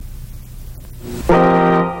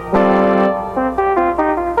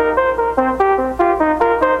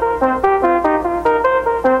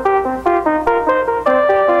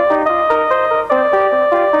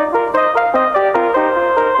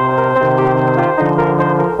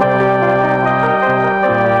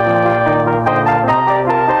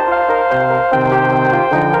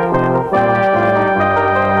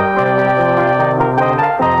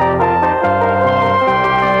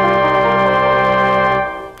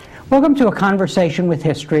Welcome to A Conversation with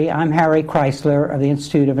History. I'm Harry Chrysler of the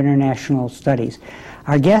Institute of International Studies.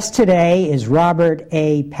 Our guest today is Robert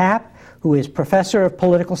A. Papp, who is professor of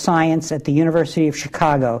political science at the University of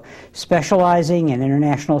Chicago, specializing in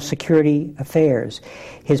international security affairs.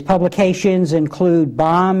 His publications include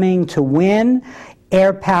Bombing to Win,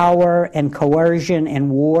 Air Power and Coercion in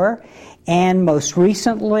War, and most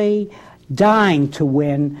recently, Dying to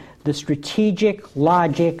Win, The Strategic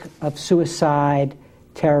Logic of Suicide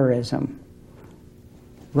Terrorism.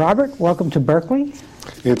 Robert, welcome to Berkeley.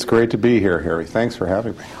 It's great to be here, Harry. Thanks for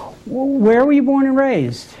having me. Where were you born and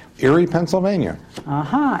raised? Erie, Pennsylvania.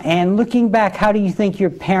 And looking back, how do you think your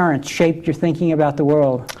parents shaped your thinking about the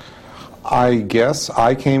world? I guess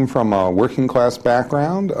I came from a working class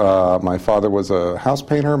background. My father was a house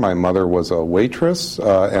painter, my mother was a waitress,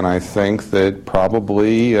 and I think that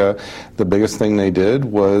probably the biggest thing they did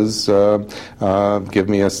was give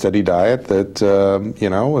me a steady diet that,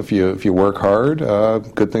 if you work hard,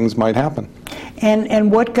 good things might happen.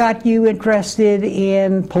 And what got you interested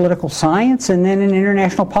in political science and then in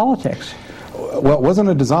international politics? Well, it wasn't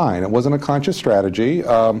a design. It wasn't a conscious strategy.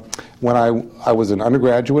 When I was an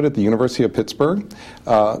undergraduate at the University of Pittsburgh,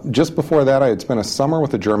 just before that I had spent a summer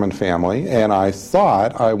with a German family, and I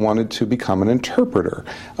thought I wanted to become an interpreter,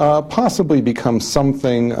 possibly become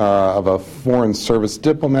something of a foreign service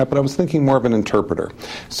diplomat, but I was thinking more of an interpreter.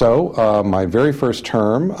 So my very first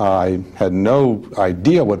term, I had no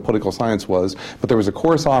idea what political science was, but there was a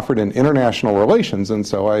course offered in international relations, and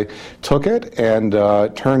so I took it, and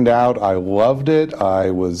turned out I loved it. I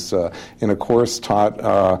was in a course taught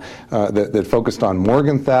that focused on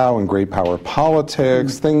Morgenthau and great power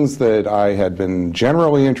politics, things that I had been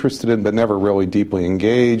generally interested in but never really deeply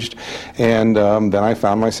engaged. And then I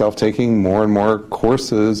found myself taking more and more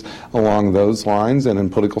courses along those lines and in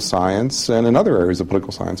political science and in other areas of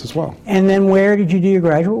political science as well. And then where did you do your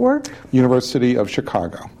graduate work? University of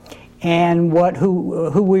Chicago. And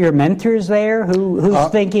who were your mentors there? Whose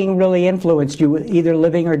thinking really influenced you, either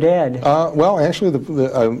living or dead? Well, actually,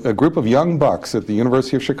 a group of young bucks at the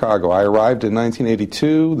University of Chicago. I arrived in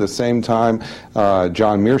 1982, the same time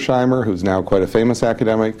John Mearsheimer, who's now quite a famous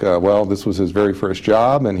academic, this was his very first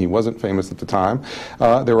job, and he wasn't famous at the time.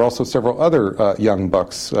 There were also several other young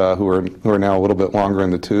bucks who are now a little bit longer in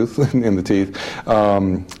the teeth.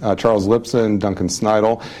 Charles Lipson, Duncan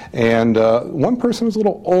Sneidel, and one person who's a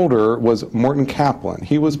little older was Morton Kaplan.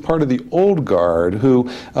 He was part of the old guard who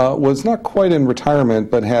was not quite in retirement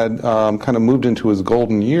but had kind of moved into his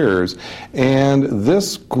golden years. And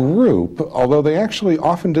this group, although they actually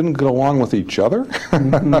often didn't get along with each other,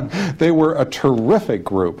 they were a terrific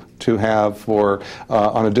group to have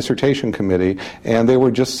on a dissertation committee, and they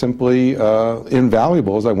were just simply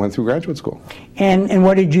invaluable as I went through graduate school. And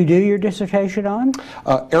what did you do your dissertation on?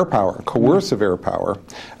 Air power, coercive air power.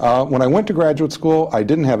 When I went to graduate school, I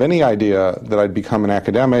didn't have any idea that I'd become an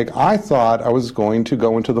academic. I thought I was going to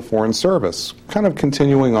go into the Foreign Service, kind of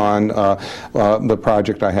continuing on the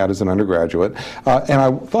project I had as an undergraduate. And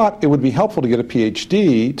I thought it would be helpful to get a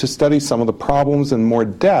PhD to study some of the problems in more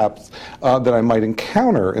depth that I might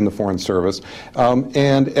encounter in the Foreign Service.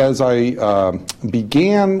 And as I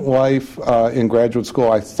began life in graduate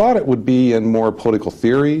school, I thought it would be in more political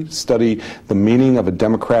theory, study the meaning of a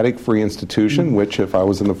democratic free institution, which if I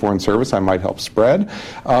was in the Foreign Service I might help spread.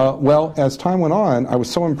 Well, as time went on, I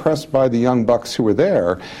was so impressed by the young bucks who were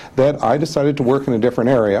there that I decided to work in a different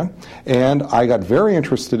area, and I got very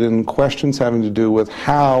interested in questions having to do with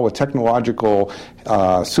how a technological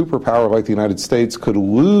superpower like the United States could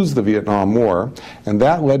lose the Vietnam War, and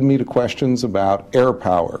that led me to questions about air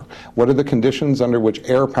power. What are the conditions under which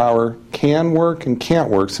air power can work and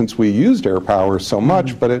can't work, since we used air power so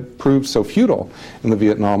much, but it proved so futile in the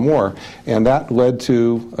Vietnam War? And that led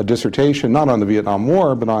to a dissertation not on the Vietnam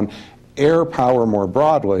War, but on air power more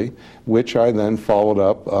broadly, which I then followed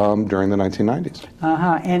up during the 1990s.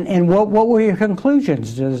 And what were your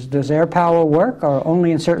conclusions? Does air power work, or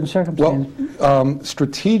only in certain circumstances? Well,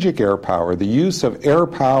 strategic air power, the use of air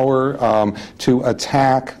power to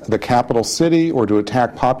attack the capital city or to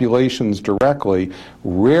attack populations directly,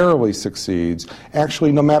 rarely succeeds,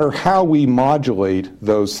 actually, no matter how we modulate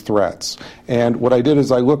those threats. And what I did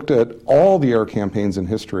is I looked at all the air campaigns in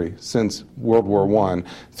history since World War I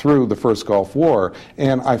through the first Gulf War,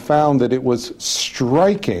 and I found found that it was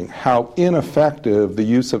striking how ineffective the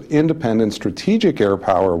use of independent strategic air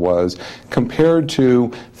power was compared to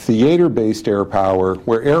theater-based air power,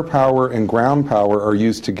 where air power and ground power are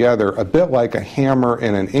used together, a bit like a hammer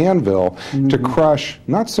and an anvil, to crush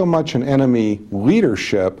not so much an enemy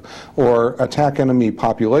leadership or attack enemy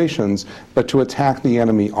populations, but to attack the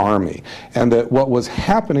enemy army. And that what was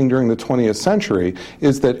happening during the 20th century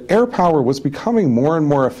is that air power was becoming more and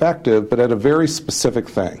more effective, but at a very specific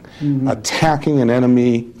thing, attacking an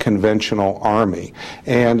enemy conventional army.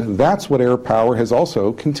 And that's what air power has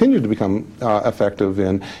also continued to become effective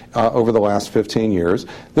in over the last 15 years.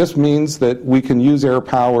 This means that we can use air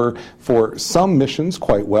power for some missions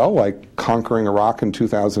quite well, like conquering Iraq in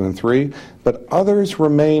 2003, but others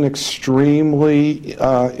remain extremely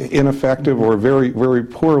ineffective or very, very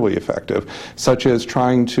poorly effective, such as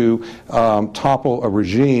trying to topple a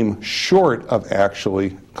regime short of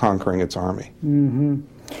actually conquering its army.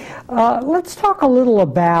 Let's talk a little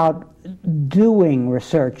about doing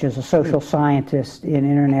research as a social scientist in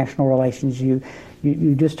international relations. You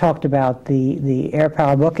just talked about the Air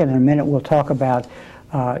Power book, and in a minute we'll talk about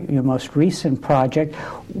your most recent project.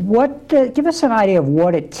 Give us an idea of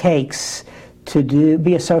what it takes to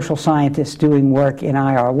be a social scientist doing work in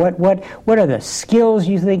IR. What are the skills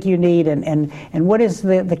you think you need, and what is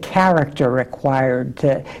the character required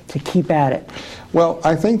to keep at it? Well,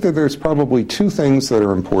 I think that there's probably two things that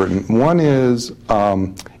are important. One is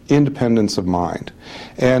independence of mind.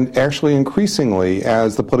 And actually, increasingly,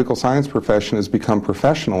 as the political science profession has become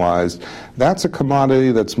professionalized, that's a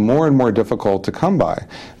commodity that's more and more difficult to come by,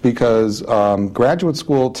 because graduate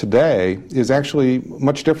school today is actually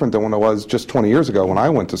much different than when it was just 20 years ago when I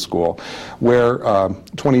went to school, where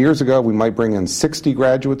 20 years ago we might bring in 60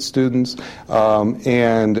 graduate students,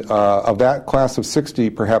 and of that class of 60,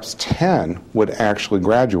 perhaps 10 would actually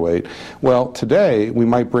graduate. Well, today we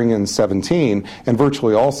might bring in 17, and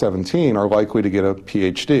virtually all 17 are likely to get a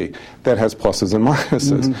PhD. That has pluses and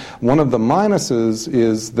minuses. One of the minuses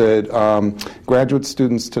is that graduate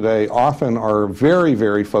students today often are very,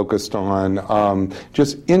 very focused on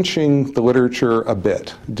just inching the literature a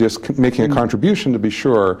bit, just making a contribution to be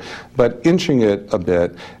sure, but inching it a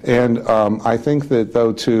bit. And I think that,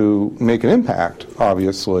 though, to make an impact,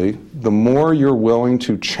 obviously, the more you're willing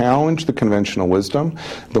to challenge the conventional wisdom,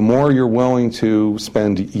 the more you're willing to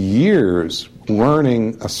spend years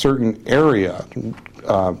learning a certain area,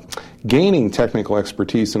 gaining technical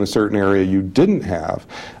expertise in a certain area you didn't have,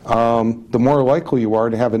 the more likely you are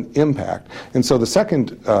to have an impact. And so the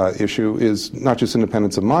second issue is not just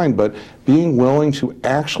independence of mind, but being willing to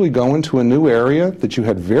actually go into a new area that you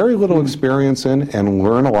had very little experience in and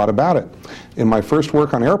learn a lot about it. In my first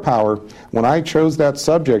work on air power, when I chose that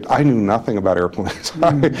subject, I knew nothing about airplanes.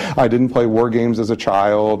 I didn't play war games as a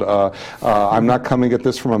child. I'm not coming at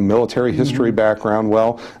this from a military history background.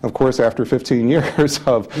 Well, of course, after 15 years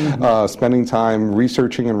of spending time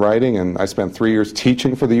researching and writing, and I spent 3 years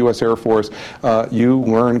teaching for the U.S. Air Force, you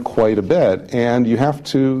learn quite a bit. And you have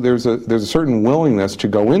to, there's a certain willingness to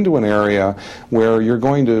go into an area where you're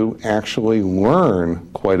going to actually learn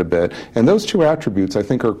quite a bit. And those two attributes, I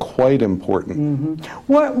think, are quite important.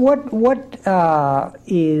 What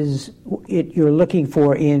is it you're looking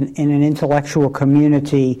for in an intellectual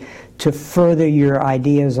community to further your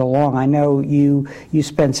ideas along? I know you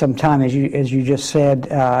spent some time, as you just said,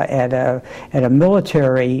 at a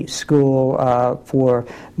military school for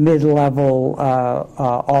mid-level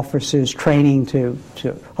officers training to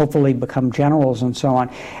hopefully become generals and so on.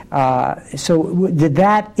 So did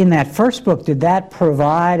that, in that first book, did that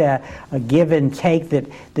provide a give and take that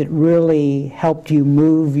really helped you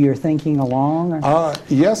move your thinking along?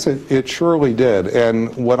 Yes, it surely did.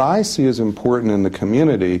 And what I see as important in the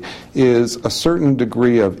community is a certain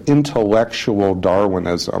degree of intellectual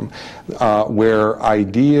Darwinism, where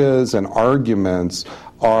ideas and arguments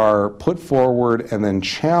are put forward and then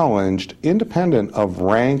challenged independent of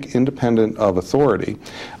rank, independent of authority.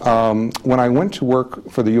 When I went to work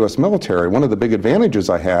for the U.S. military, one of the big advantages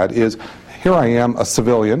I had is here I am, a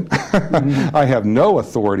civilian. I have no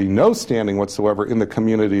authority, no standing whatsoever in the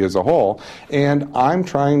community as a whole, and I'm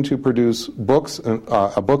trying to produce books,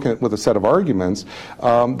 a book with a set of arguments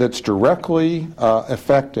that's directly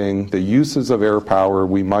affecting the uses of air power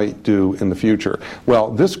we might do in the future. Well,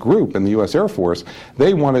 this group in the U.S. Air Force,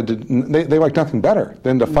 they liked nothing better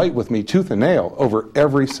than to fight with me tooth and nail over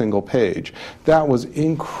every single page. That was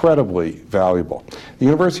incredibly valuable. The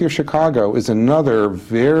University of Chicago is another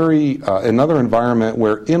environment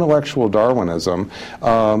where intellectual Darwinism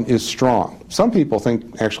is strong. Some people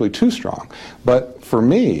think actually too strong. But for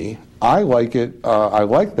me, I like it. I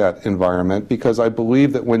like that environment because I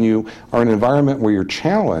believe that when you are in an environment where you're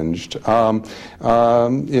challenged,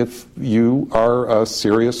 if you are a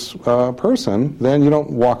serious person, then you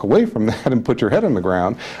don't walk away from that and put your head in the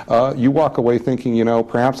ground. You walk away thinking,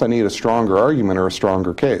 perhaps I need a stronger argument or a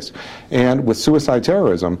stronger case. And with suicide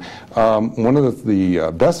terrorism, one of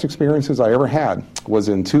the best experiences I ever had was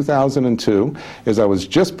in 2002, as I was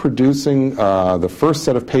just producing the first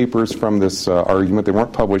set of papers from this argument. They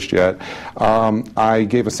weren't published yet. I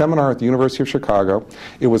gave a seminar at the University of Chicago.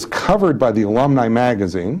 It was covered by the Alumni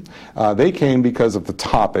Magazine. They came because of the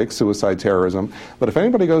topic, suicide terrorism. But if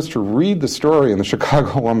anybody goes to read the story in the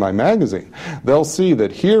Chicago Alumni Magazine, they'll see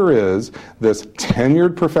that here is this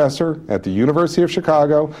tenured professor at the University of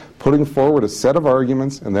Chicago putting forward a set of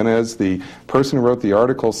arguments, and then as the person who wrote the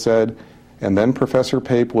article said, and then Professor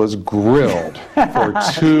Pape was grilled for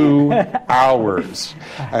 2 hours.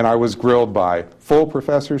 And I was grilled by full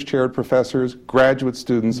professors, chaired professors, graduate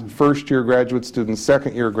students, first-year graduate students,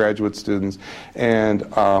 second-year graduate students. And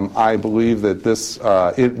I believe that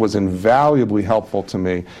it was invaluably helpful to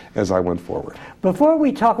me as I went forward. Before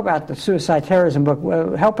we talk about the suicide terrorism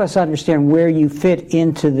book, help us understand where you fit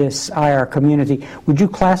into this IR community. Would you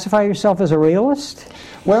classify yourself as a realist?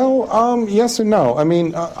 Well, yes and no. I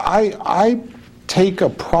mean, I take a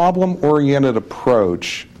problem-oriented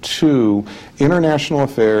approach to international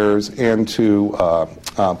affairs and to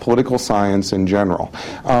political science in general.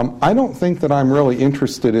 I don't think that I'm really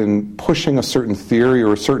interested in pushing a certain theory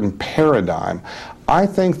or a certain paradigm. I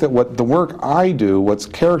think that what the work I do, what's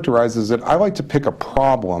characterizes it, I like to pick a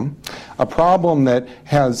problem that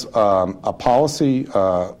has a policy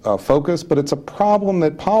focus, but it's a problem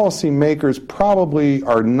that policymakers probably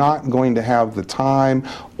are not going to have the time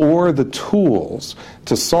or the tools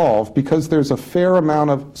to solve because there's a fair amount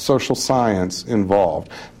of social science involved.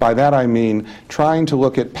 By that I mean trying to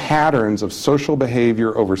look at patterns of social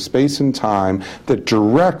behavior over space and time that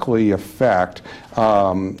directly affect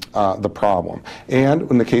the problem. And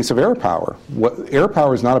in the case of air power, air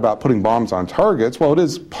power is not about putting bombs on targets. Well, it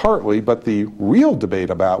is partly, but the real debate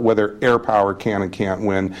about whether air power can and can't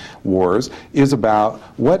win wars is about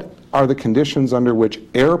what are the conditions under which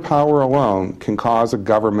air power alone can cause a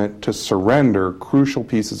government to surrender crucial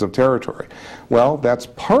pieces of territory. Well, that's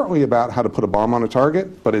partly about how to put a bomb on a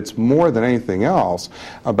target, but it's more than anything else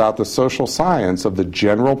about the social science of the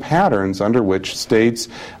general patterns under which states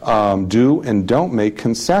do and don't make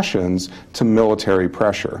concessions to military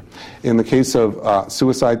pressure. In the case of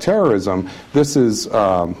suicide terrorism, this is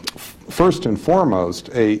first and foremost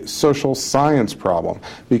a social science problem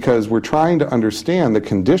because we're trying to understand the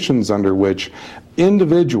conditions under which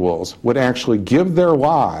individuals would actually give their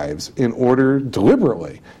lives in order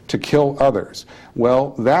deliberately to kill others. Well,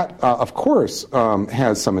 that, of course,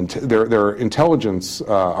 has some, there are intelligence,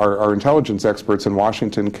 our intelligence experts in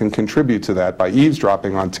Washington can contribute to that by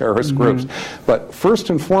eavesdropping on terrorist groups. But first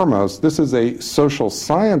and foremost, this is a social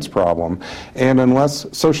science problem, and unless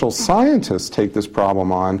social scientists take this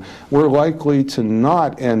problem on, we're likely to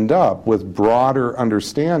not end up with broader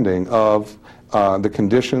understanding of the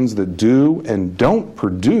conditions that do and don't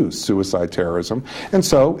produce suicide terrorism. And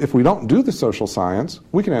so if we don't do the social science,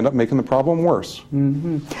 we can end up making the problem worse.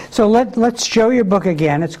 So let's show your book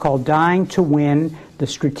again. It's called Dying to Win, The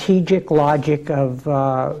Strategic Logic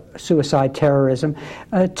of Suicide Terrorism.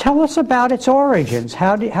 Tell us about its origins.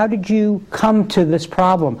 How did you come to this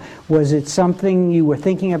problem? Was it something you were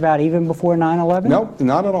thinking about even before 9/11? No,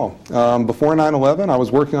 not at all. Before 9/11, I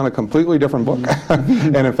was working on a completely different book.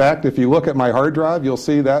 And in fact, if you look at my hard drive, you'll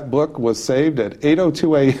see that book was saved at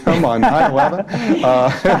 8:02 a.m. on 9/11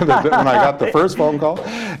 when I got the first phone call.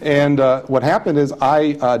 And what happened is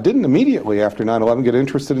I didn't immediately after 9/11 get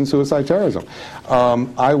interested in suicide terrorism.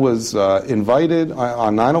 I was invited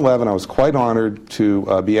on 9/11. I was quite honored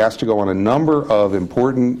to be asked to go on a number of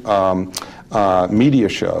important media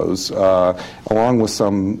shows, along with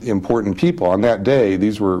some important people. On that day,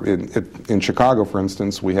 these were in Chicago, for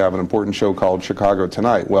instance, we have an important show called Chicago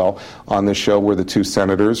Tonight. Well, on this show were the two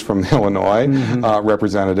senators from Illinois,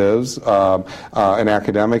 representatives, an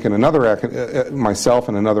academic, and myself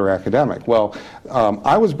and another academic. Well,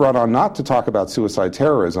 I was brought on not to talk about suicide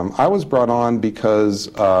terrorism. I was brought on because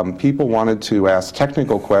people wanted to ask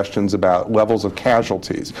technical questions about levels of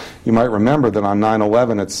casualties. You might remember that on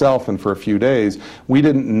 9/11 itself, and for a few days, we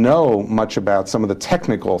didn't know much about about some of the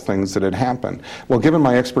technical things that had happened. Well, given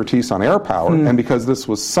my expertise on air power, and because this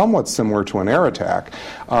was somewhat similar to an air attack,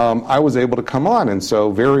 I was able to come on. And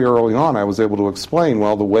so very early on, I was able to explain,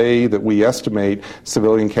 well, the way that we estimate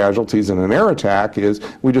civilian casualties in an air attack is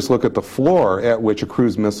we just look at the floor at which a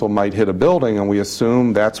cruise missile might hit a building, and we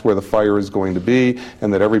assume that's where the fire is going to be,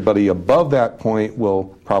 and that everybody above that point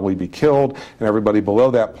will probably be killed, and everybody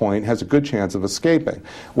below that point has a good chance of escaping.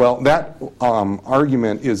 Well, that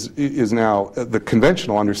argument is now the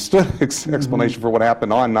conventional understood explanation for what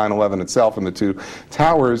happened on 9/11 itself and the two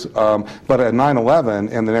towers. But at 9/11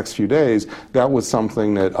 and the next few days, that was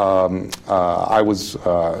something that I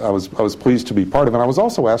was pleased to be part of, and I was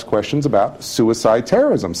also asked questions about suicide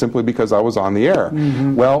terrorism simply because I was on the air.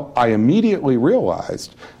 Well, I immediately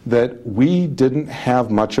realized that we didn't have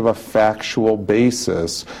much of a factual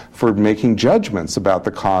basis for making judgments about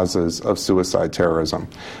the causes of suicide terrorism.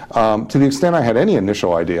 To the extent I had any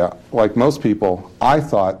initial idea, like most people, I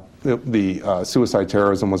thought the suicide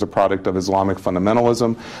terrorism was a product of Islamic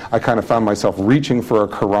fundamentalism. I kind of found myself reaching for a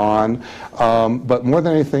Quran. But more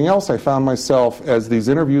than anything else, I found myself, as these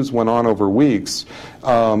interviews went on over weeks,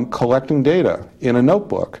 collecting data in a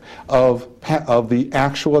notebook of the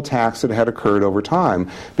actual attacks that had occurred over time,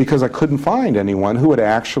 because I couldn't find anyone who had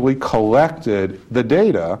actually collected the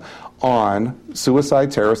data on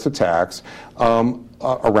suicide terrorist attacks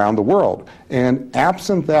around the world. And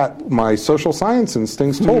absent that, my social science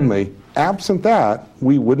instincts told me, absent that,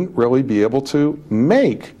 we wouldn't really be able to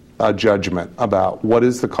make a judgment about what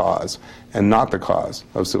is the cause and not the cause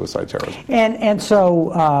of suicide terrorism. And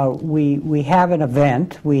so we have an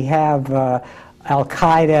event. We have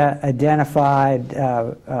Al-Qaeda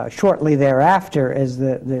identified shortly thereafter as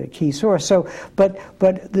the key source. So, but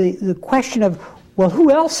the question of, well, who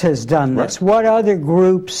else has done this? Right. What other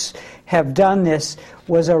groups have done this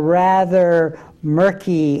was a rather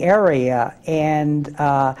murky area. And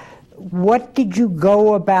what did you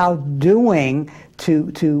go about doing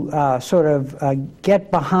to sort of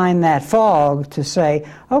get behind that fog to say,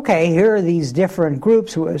 okay, here are these different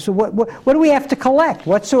groups. So what do we have to collect?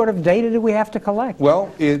 What sort of data do we have to collect?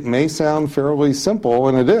 Well, it may sound fairly simple,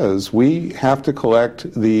 and it is. We have to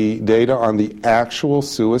collect the data on the actual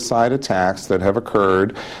suicide attacks that have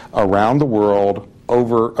occurred around the world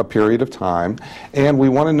over a period of time, and we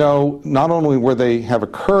want to know not only where they have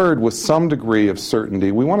occurred with some degree of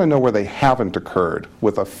certainty, we want to know where they haven't occurred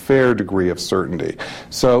with a fair degree of certainty.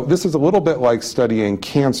 So this is a little bit like studying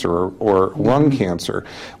cancer or lung cancer.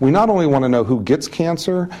 We not only want to know who gets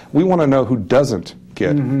cancer, we want to know who doesn't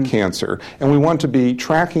get cancer. And we want to be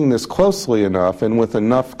tracking this closely enough and with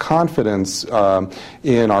enough confidence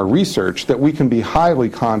in our research that we can be highly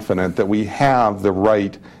confident that we have the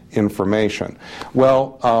right information.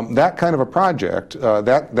 Well, that kind of a project,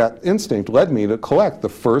 that instinct led me to collect the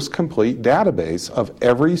first complete database of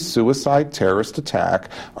every suicide terrorist attack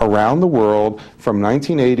around the world from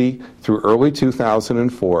 1980 through early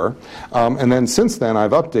 2004. And then since then,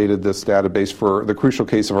 I've updated this database for the crucial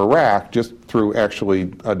case of Iraq just through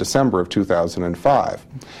actually December of 2005.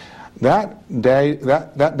 That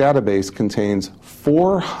database contains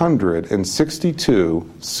 462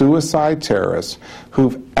 suicide terrorists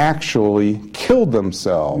who've actually killed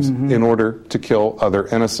themselves in order to kill other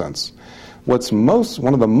innocents. One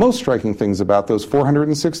of the most striking things about those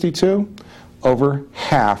 462, over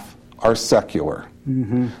half are secular.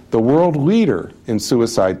 The world leader in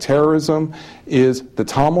suicide terrorism is the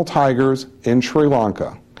Tamil Tigers in Sri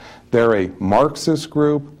Lanka. They're a Marxist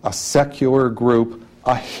group, a secular group,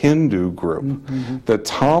 a Hindu group. The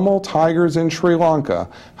Tamil Tigers in Sri Lanka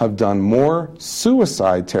have done more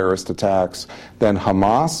suicide terrorist attacks than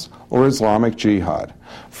Hamas or Islamic Jihad.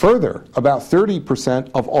 Further, about 30%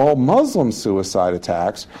 of all Muslim suicide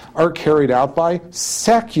attacks are carried out by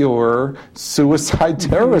secular suicide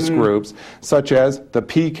terrorist groups, such as the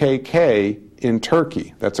PKK in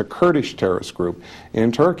Turkey. That's a Kurdish terrorist group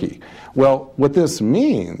in Turkey. Well, what this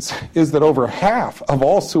means is that over half of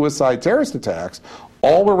all suicide terrorist attacks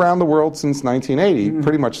all around the world since 1980,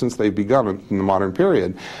 pretty much since they've begun in the modern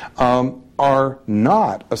period, are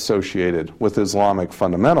not associated with Islamic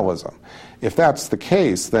fundamentalism. If that's the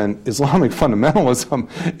case, then Islamic fundamentalism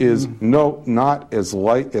is not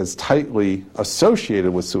as tightly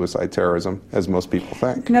associated with suicide terrorism as most people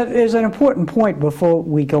think. Now, there's an important point before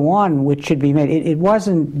we go on which should be made. It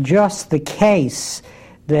wasn't just the case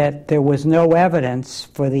that there was no evidence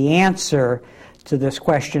for the answer to this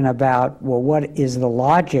question about, well, what is the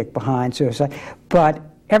logic behind suicide? But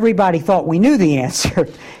everybody thought we knew the answer.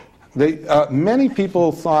 Many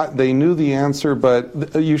people thought they knew the answer,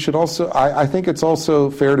 but you should also, I think it's also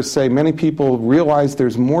fair to say many people realize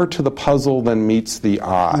there's more to the puzzle than meets the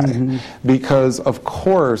eye. Because, of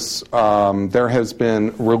course,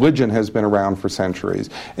 religion has been around for centuries.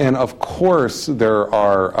 And, of course, there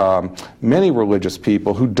are many religious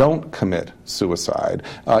people who don't commit suicide,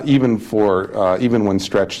 even when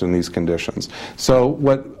stretched in these conditions. So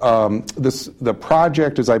what the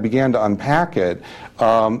project, as I began to unpack it,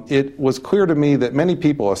 it was clear to me that many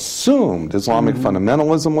people assumed Islamic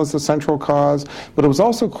fundamentalism was the central cause, but it was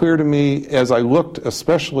also clear to me, as I looked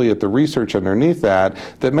especially at the research underneath that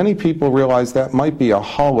many people realized that might be a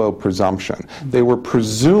hollow presumption. They were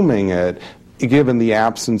presuming it given the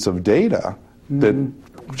absence of data that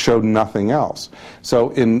showed nothing else.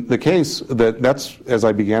 So in the case that's as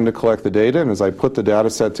I began to collect the data and as I put the data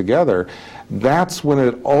set together, that's when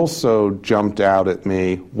it also jumped out at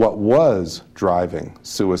me what was driving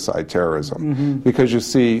suicide terrorism. Because you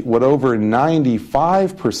see, what over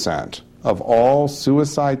 95% of all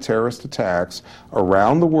suicide terrorist attacks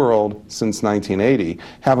around the world since 1980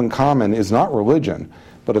 have in common is not religion,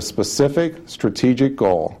 but a specific strategic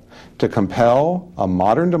goal to compel a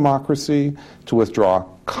modern democracy to withdraw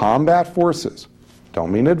combat forces.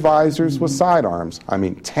 Don't mean advisors with sidearms. I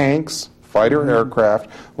mean tanks, fighter aircraft,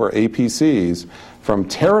 or APCs from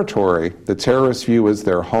territory the terrorists view as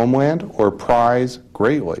their homeland or prize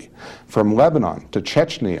greatly. From Lebanon to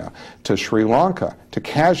Chechnya to Sri Lanka to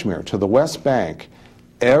Kashmir to the West Bank,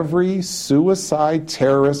 every suicide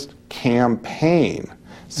terrorist campaign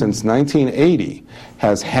since 1980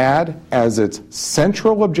 has had as its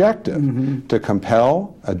central objective to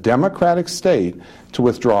compel a democratic state to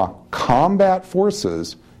withdraw combat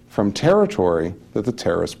forces from territory that the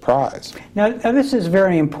terrorists prize. Now this is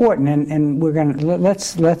very important, and we're going to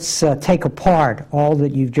let's take apart all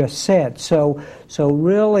that you've just said. So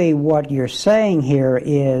really, what you're saying here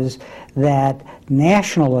is that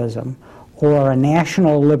nationalism or a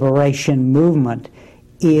national liberation movement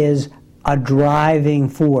is a driving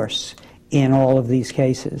force in all of these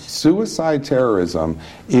cases. Suicide terrorism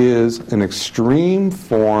is an extreme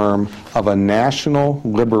form of a national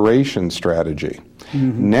liberation strategy.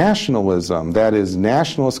 Nationalism, that is,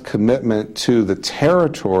 nationalist commitment to the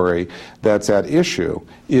territory that's at issue,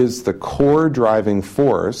 is the core driving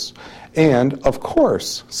force. And, of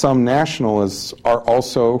course, some nationalists are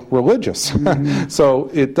also religious. So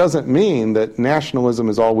it doesn't mean that nationalism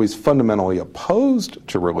is always fundamentally opposed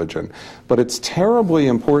to religion, but it's terribly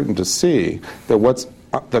important to see that what's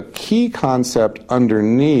the key concept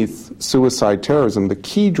underneath suicide terrorism, the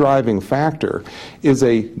key driving factor, is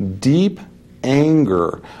a deep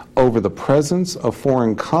anger over the presence of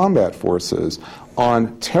foreign combat forces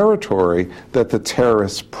on territory that the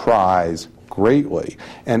terrorists prize greatly.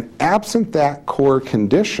 And absent that core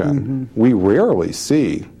condition, we rarely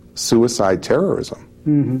see suicide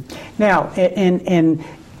terrorism. Now,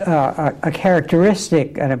 a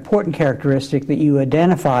characteristic, an important characteristic that you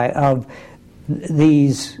identify of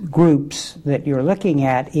these groups that you're looking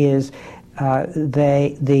at is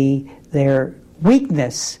their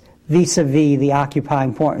weakness vis-a-vis the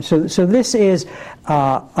occupying point. So this is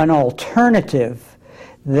an alternative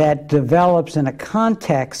that develops in a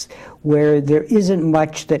context where there isn't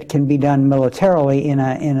much that can be done militarily in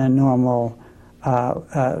a normal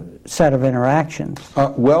set of interactions.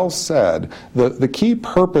 Well said. The key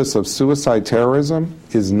purpose of suicide terrorism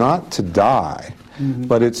is not to die,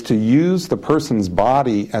 but it's to use the person's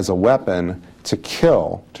body as a weapon to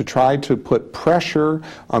kill, to try to put pressure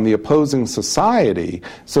on the opposing society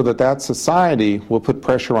so that that society will put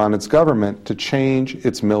pressure on its government to change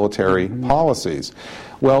its military policies.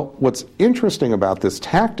 Well, what's interesting about this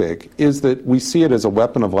tactic is that we see it as a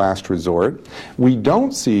weapon of last resort. We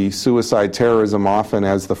don't see suicide terrorism often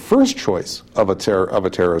as the first choice of a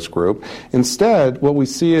terrorist group. Instead, what we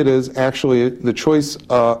see it is actually the choice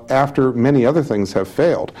after many other things have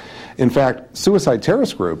failed. In fact, suicide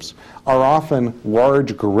terrorist groups are often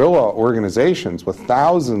large guerrilla organizations with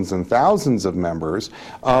thousands and thousands of members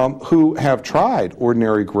who have tried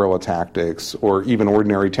ordinary guerrilla tactics or even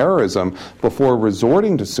ordinary terrorism before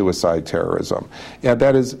resorting to suicide terrorism. And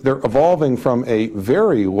that is, they're evolving from a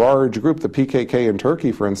very large group. The PKK in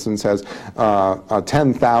Turkey, for instance, has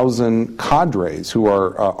 10,000 cadres who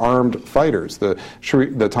are armed fighters. The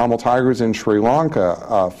Tamil Tigers in Sri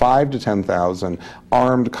Lanka, 5 to 10,000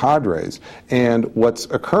 armed cadres. And what's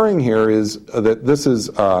occurring here is that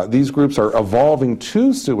these groups are evolving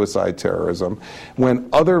to suicide terrorism when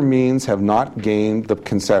other means have not gained the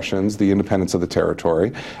concessions, the independence of the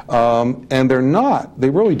territory, and they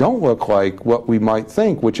really don't look like what we might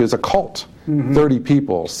think, which is a cult. 30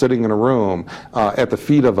 people sitting in a room at the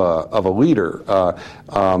feet of a leader.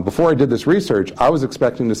 Before I did this research, I was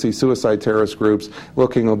expecting to see suicide terrorist groups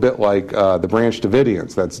looking a bit like the Branch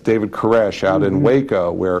Davidians. That's David Koresh out in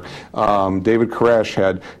Waco, where David Koresh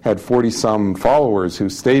had 40-some followers who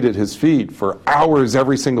stayed at his feet for hours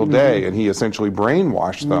every single day, and he essentially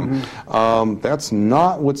brainwashed them. That's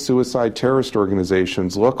not what suicide terrorist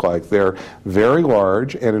organizations look like. They're very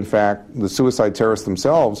large, and in fact, the suicide terrorists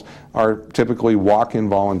themselves are typically walk-in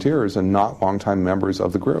volunteers and not longtime members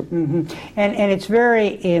of the group. And it's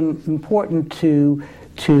very important to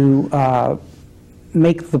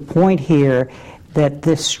make the point here that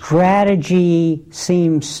this strategy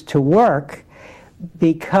seems to work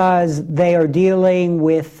because they are dealing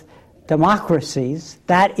with democracies.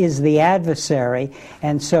 That is the adversary,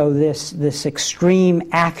 and so this extreme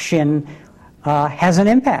action has an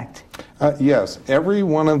impact. Yes, every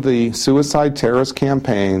one of the suicide terrorist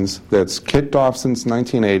campaigns that's kicked off since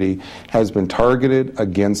 1980 has been targeted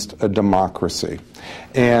against a democracy.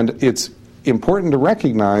 And it's important to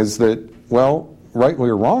recognize that, well, rightly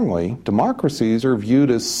or wrongly, democracies are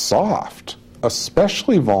viewed as soft,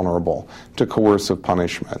 especially vulnerable to coercive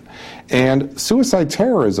punishment. And suicide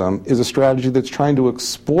terrorism is a strategy that's trying to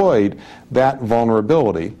exploit that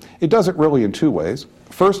vulnerability. It does it really in two ways.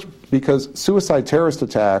 First, because suicide terrorist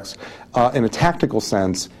attacks, in a tactical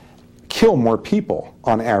sense, kill more people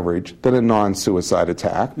on average than a non-suicide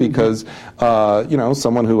attack, because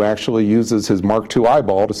someone who actually uses his Mark II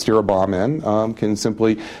eyeball to steer a bomb in can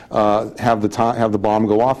simply have the bomb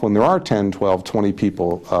go off when there are 10, 12, 20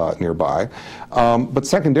 people nearby. But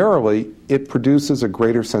secondarily, it produces a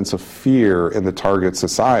greater sense of fear in the target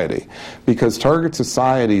society, because target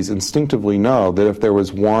societies instinctively know that if there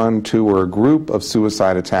was one, two, or a group of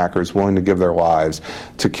suicide attackers willing to give their lives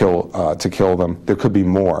to kill them, there could be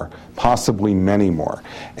more, possibly many more.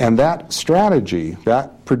 And that strategy,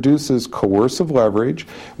 that produces coercive leverage,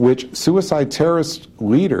 which suicide terrorist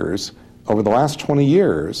leaders over the last 20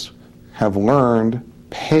 years have learned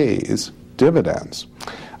pays dividends.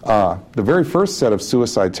 The very first set of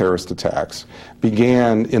suicide terrorist attacks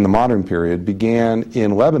began in the modern period, began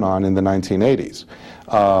in Lebanon in the 1980s.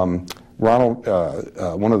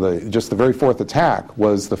 The very fourth attack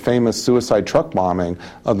was the famous suicide truck bombing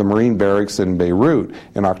of the Marine barracks in Beirut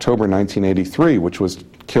in October 1983, which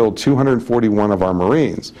killed 241 of our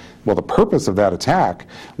Marines. Well, the purpose of that attack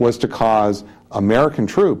was to cause American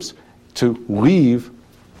troops to leave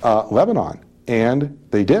Lebanon, and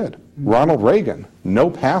they did. Ronald Reagan, no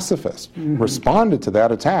pacifist, responded to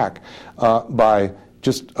that attack by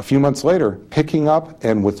just a few months later picking up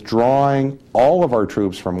and withdrawing all of our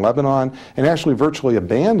troops from Lebanon and actually virtually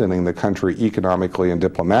abandoning the country economically and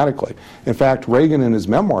diplomatically. In fact, Reagan in his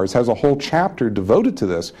memoirs has a whole chapter devoted to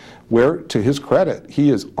this, where, to his credit, he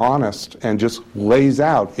is honest and just lays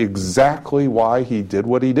out exactly why he did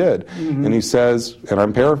what he did. And he says, and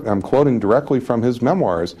I'm quoting directly from his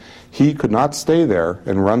memoirs, he could not stay there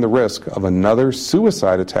and run the risk of another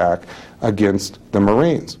suicide attack against the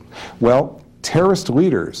Marines. Well, terrorist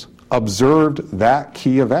leaders observed that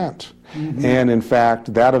key event. And in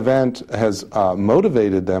fact, that event has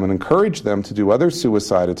motivated them and encouraged them to do other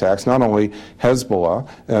suicide attacks, not only Hezbollah,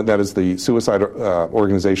 that is the suicide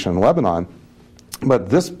organization in Lebanon, but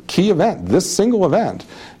this key event, this single event,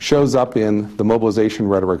 shows up in the mobilization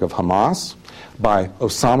rhetoric of Hamas, by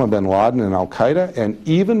Osama bin Laden and Al-Qaeda, and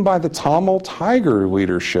even by the Tamil Tiger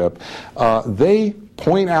leadership. They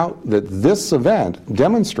point out that this event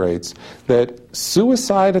demonstrates that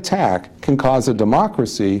suicide attack can cause a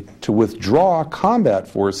democracy to withdraw combat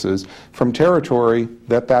forces from territory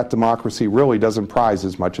that democracy really doesn't prize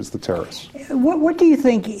as much as the terrorists. What do you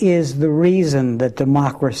think is the reason that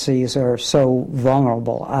democracies are so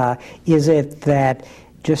vulnerable? Is it that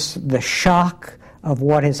just the shock of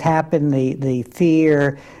what has happened, the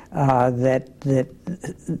fear that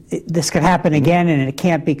this could happen again and it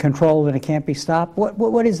can't be controlled and it can't be stopped?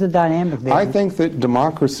 What is the dynamic there? I think that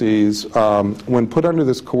democracies, when put under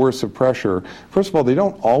this coercive pressure, first of all, they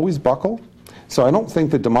don't always buckle. So I don't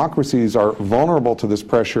think that democracies are vulnerable to this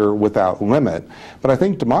pressure without limit. But I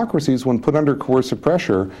think democracies, when put under coercive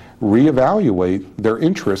pressure, reevaluate their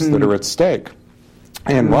interests that are at stake.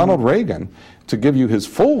 And Ronald Reagan, to give you his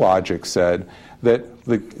full logic, said that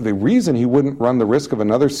the reason he wouldn't run the risk of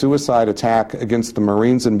another suicide attack against the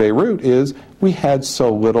Marines in Beirut is we had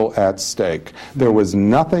so little at stake. There was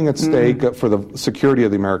nothing at stake for the security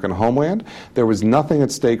of the American homeland. There was nothing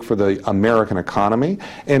at stake for the American economy.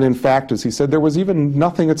 And in fact, as he said, there was even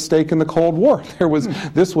nothing at stake in the Cold War.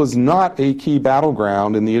 This was not a key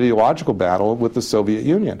battleground in the ideological battle with the Soviet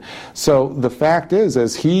Union. So the fact is,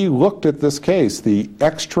 as he looked at this case, the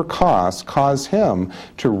extra cost caused him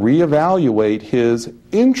to reevaluate his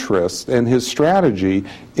interest and his strategy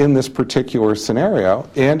in this particular scenario,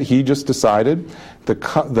 and he just decided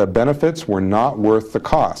the benefits were not worth the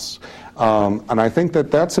costs. And I think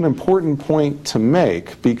that that's an important point to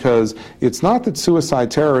make, because it's not that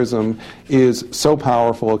suicide terrorism is so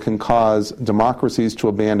powerful it can cause democracies to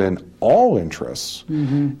abandon all interests.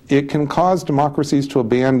 It can cause democracies to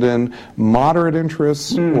abandon moderate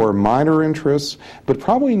interests or minor interests, but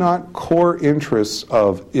probably not core interests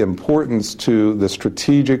of importance to the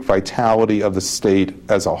strategic vitality of the state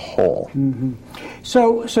as a whole.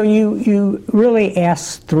 So you really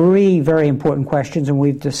asked three very important questions, and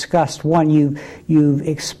we've discussed one. You've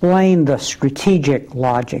explained the strategic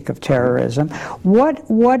logic of terrorism.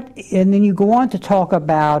 And then you go on to talk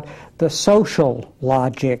about the social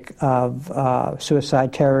logic of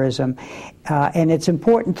suicide terrorism. And it's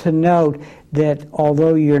important to note that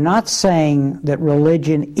although you're not saying that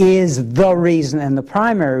religion is the reason and the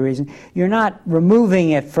primary reason, you're not removing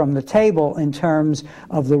it from the table in terms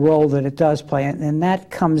of the role that it does play. And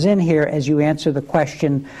that comes in here as you answer the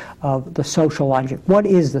question of the social logic. What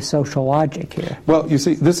is the social logic here? Well, you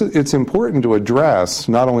see, it's important to address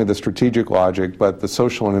not only the strategic logic, but the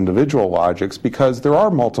social and individual logics, because there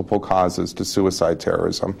are multiple causes to suicide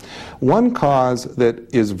terrorism. One cause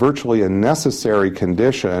that is virtually a necessary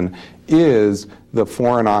condition is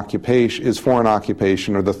foreign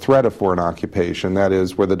occupation or the threat of foreign occupation, that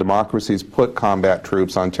is, where the democracies put combat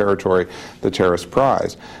troops on territory the terrorists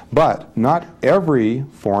prize. But not every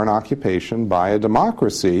foreign occupation by a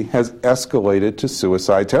democracy has escalated to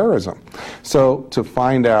suicide terrorism. So to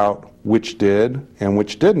find out which did and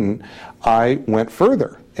which didn't, I went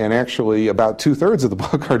further. And actually, about 2/3 of the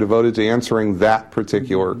book are devoted to answering that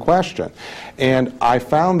particular question. And I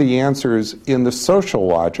found the answers in the social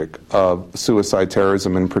logic of suicide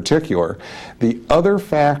terrorism in particular. The other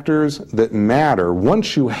factors that matter,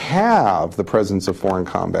 once you have the presence of foreign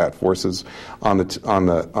combat forces on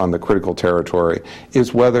the critical territory,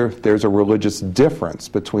 is whether there's a religious difference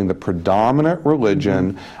between the predominant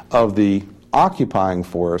religion of the occupying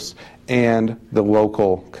force and the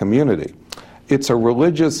local community. It's a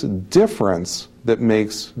religious difference that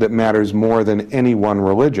matters more than any one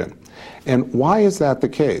religion. And why is that the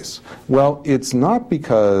case? Well, it's not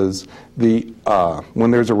because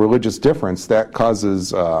when there's a religious difference that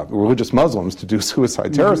causes religious Muslims to do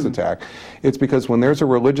suicide terrorist attack. It's because when there's a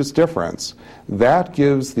religious difference, that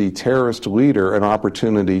gives the terrorist leader an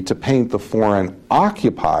opportunity to paint the foreign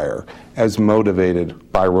occupier as motivated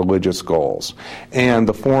by religious goals. And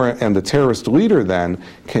the terrorist leader then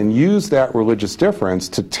can use that religious difference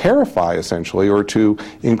to terrify, essentially, or to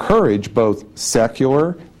encourage both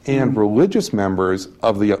secular and religious members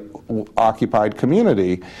of the occupied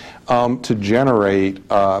community to generate,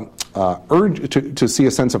 to see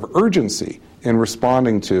a sense of urgency in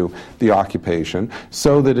responding to the occupation,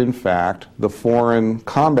 so that in fact the foreign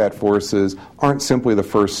combat forces aren't simply the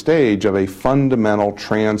first stage of a fundamental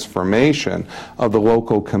transformation of the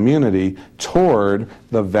local community toward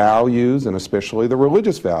the values, and especially the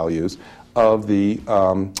religious values, of the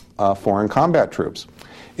foreign combat troops.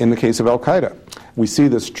 In the case of Al-Qaeda, we see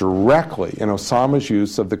this directly in Osama's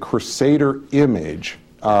use of the crusader image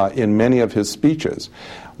in many of his speeches.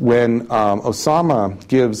 When Osama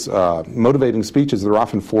gives motivating speeches that are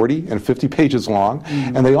often 40 and 50 pages long,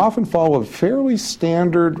 and they often follow a fairly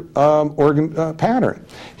standard pattern.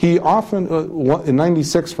 He often, in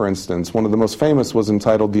 96, for instance, one of the most famous was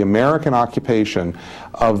entitled "The American Occupation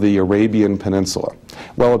of the Arabian Peninsula."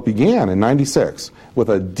 Well, it began in 96 with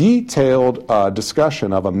a detailed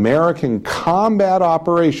discussion of American combat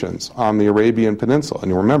operations on the Arabian Peninsula. And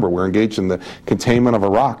you remember, we're engaged in the containment of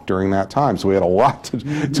Iraq during that time, so we had a lot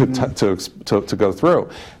to go through.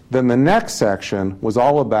 Then the next section was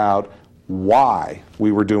all about why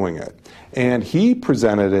we were doing it. And he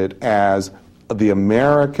presented it as the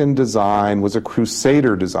American design was a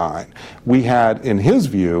crusader design. We had, in his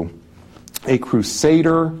view, a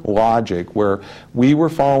crusader logic where we were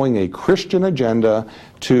following a Christian agenda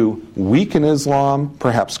to weaken Islam,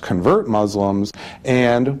 perhaps convert Muslims,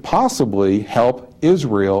 and possibly help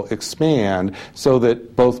Israel expand so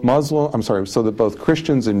that both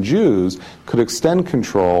Christians and Jews could extend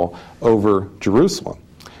control over Jerusalem.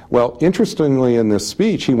 Well, interestingly, in this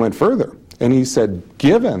speech, he went further. And he said,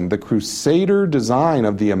 given the crusader design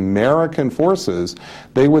of the American forces,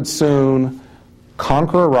 they would soon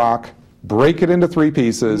conquer Iraq, break it into 3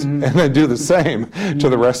 pieces, and then do the same to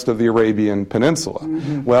the rest of the Arabian Peninsula.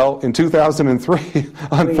 Well, in 2003,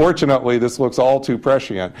 unfortunately, this looks all too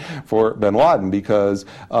prescient for bin Laden because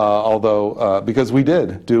because we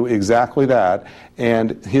did do exactly that.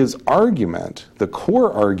 And his argument, the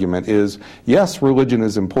core argument is, yes, religion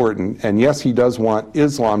is important, and yes, he does want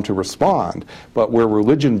Islam to respond, but where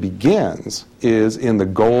religion begins is in the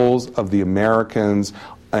goals of the Americans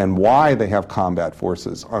and why they have combat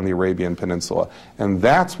forces on the Arabian Peninsula. And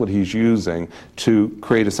that's what he's using to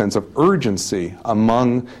create a sense of urgency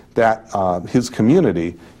among his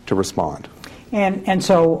community to respond. And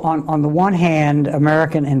so on the one hand,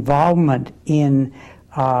 American involvement in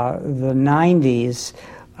the 90s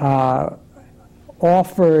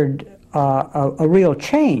offered a real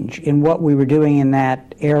change in what we were doing in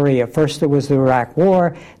that area. First there was the Iraq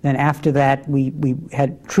War, then after that we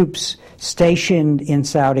had troops stationed in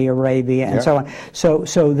Saudi Arabia and so on.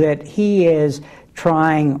 So that he is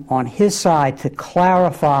trying on his side to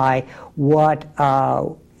clarify what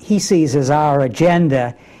he sees as our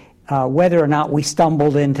agenda, whether or not we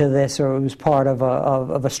stumbled into this or it was part of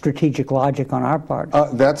a strategic logic on our part.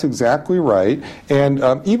 That's exactly right. And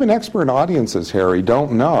even expert audiences, Harry,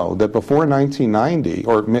 don't know that before 1990,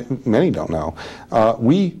 or many don't know,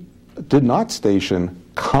 we did not station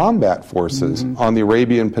combat forces on the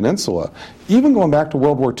Arabian Peninsula, even going back to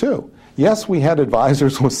World War II. Yes, we had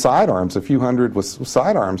advisors with sidearms, a few hundred with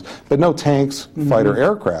sidearms, but no tanks, fighter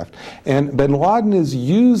aircraft. And bin Laden is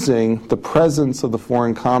using the presence of the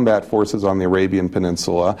foreign combat forces on the Arabian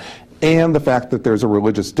Peninsula and the fact that there's a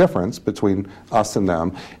religious difference between us and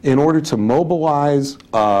them in order to mobilize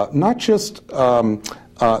not just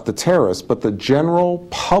the terrorists, but the general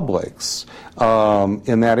publics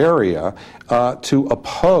in that area to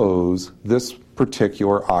oppose this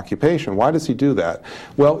particular occupation. Why does he do that?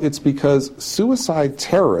 Well, it's because suicide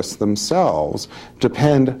terrorists themselves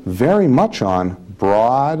depend very much on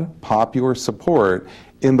broad popular support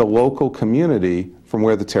in the local community from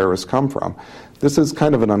where the terrorists come from. This is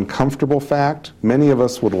kind of an uncomfortable fact. Many of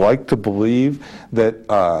us would like to believe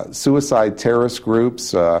that suicide terrorist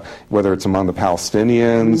groups, whether it's among the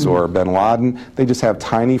Palestinians or bin Laden, they just have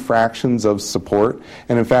tiny fractions of support.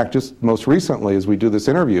 And in fact, just most recently, as we do this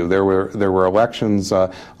interview, there were elections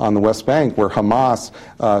on the West Bank where Hamas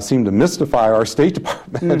seemed to mystify our State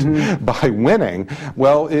Department by winning.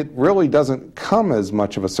 Well, it really doesn't come as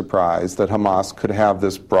much of a surprise that Hamas could have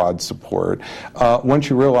this broad support once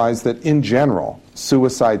you realize that in general,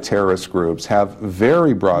 suicide terrorist groups have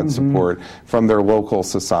very broad support from their local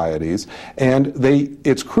societies. And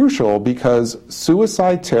it's crucial because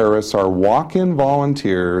suicide terrorists are walk-in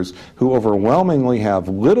volunteers who overwhelmingly have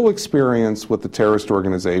little experience with the terrorist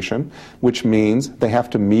organization, which means they have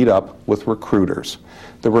to meet up with recruiters.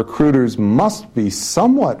 The recruiters must be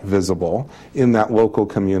somewhat visible in that local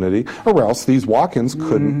community, or else these walk-ins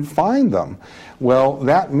couldn't find them. Well,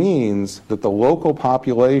 that means that the local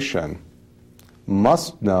population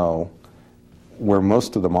must know where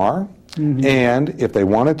most of them are, and if they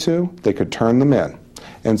wanted to, they could turn them in.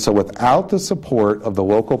 And so without the support of the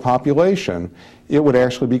local population, it would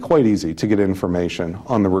actually be quite easy to get information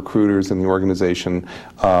on the recruiters and the organization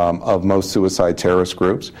of most suicide terrorist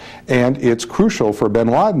groups. And it's crucial for bin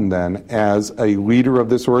Laden then, as a leader of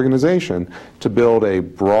this organization, to build a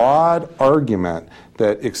broad argument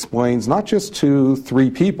that explains not just to 3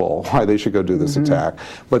 people why they should go do this attack,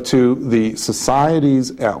 but to the societies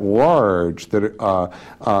at large that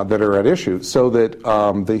are at issue, so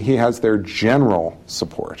that he has their general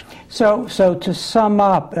support. So to sum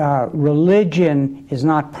up, religion is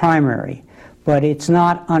not primary, but it's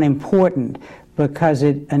not unimportant because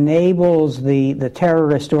it enables the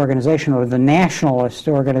terrorist organization or the nationalist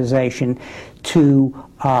organization to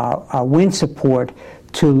win support,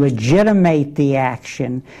 to legitimate the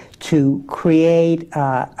action, to create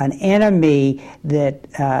an enemy that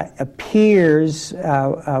appears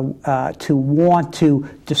to want to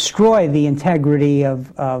destroy the integrity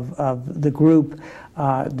of the group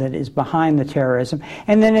that is behind the terrorism.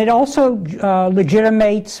 And then it also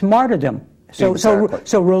legitimates martyrdom.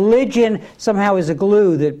 So religion somehow is a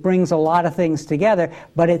glue that brings a lot of things together,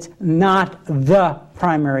 but it's not the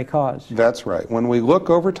primary cause. That's right. When we look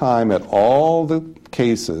over time at all the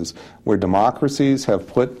cases where democracies have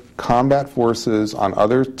put combat forces on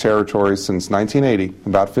other territories since 1980,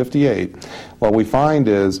 about 58, what we find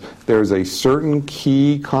is there's a certain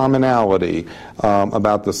key commonality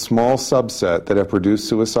about the small subset that have produced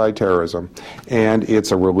suicide terrorism, and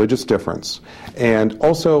it's a religious difference. And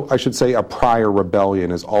also, I should say, a prior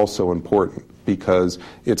rebellion is also important, because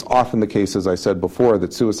it's often the case, as I said before,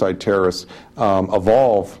 that suicide terrorists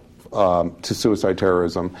evolve to suicide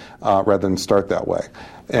terrorism rather than start that way.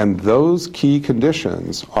 And those key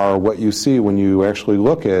conditions are what you see when you actually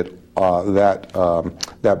look at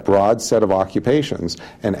that broad set of occupations.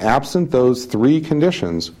 And absent those three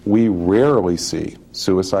conditions, we rarely see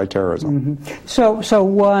suicide terrorism. Mm-hmm. So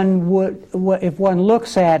one would, if one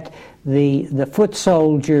looks at the foot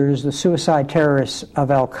soldiers, the suicide terrorists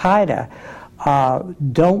of Al-Qaeda,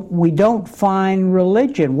 we don't find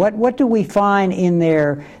religion. What do we find in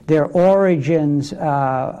their origins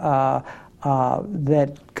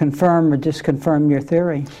that confirm or disconfirm your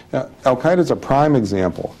theory? Al-Qaeda is a prime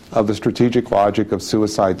example of the strategic logic of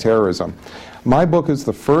suicide terrorism. My book is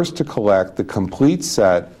the first to collect the complete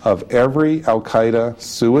set of every Al-Qaeda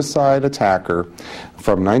suicide attacker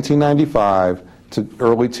from 1995 to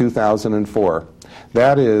early 2004.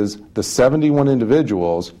 That is, the 71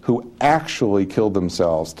 individuals who actually killed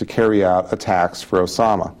themselves to carry out attacks for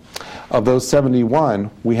Osama. Of those 71,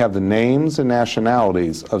 we have the names and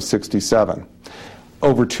nationalities of 67.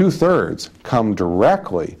 Over two-thirds come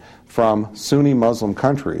directly from Sunni Muslim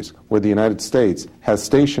countries where the United States has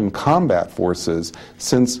stationed combat forces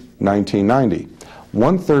since 1990.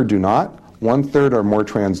 One-third do not. One-third are more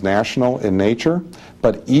transnational in nature.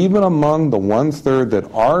 But even among the one-third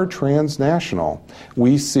that are transnational,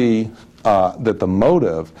 we see that the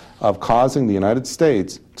motive of causing the United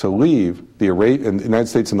States to leave the United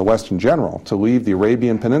States and the West in general to leave the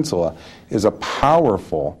Arabian Peninsula is a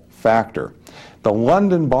powerful factor. The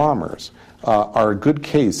London bombers are a good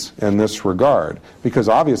case in this regard, because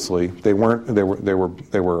obviously they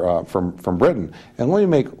were from Britain. And let me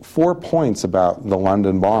make 4 points about the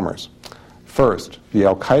London bombers. First, the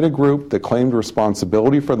Al-Qaeda group that claimed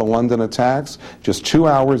responsibility for the London attacks just 2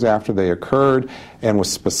 hours after they occurred, and with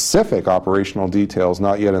specific operational details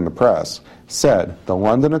not yet in the press, said the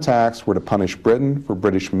London attacks were to punish Britain for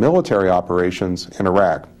British military operations in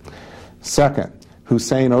Iraq. Second,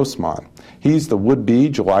 Hussein Osman. He's the would-be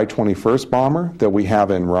July 21st bomber that we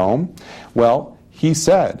have in Rome. Well, he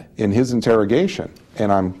said in his interrogation,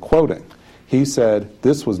 and I'm quoting, he said,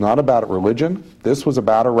 "This was not about religion, this was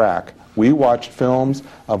about Iraq. We watched films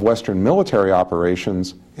of Western military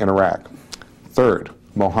operations in Iraq." Third,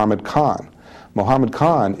 Mohammed Khan. Mohammed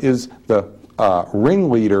Khan is the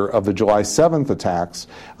ringleader of the July 7th attacks,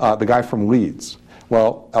 the guy from Leeds.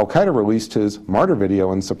 Well, Al-Qaeda released his martyr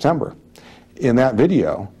video in September. In that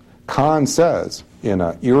video, Khan says, in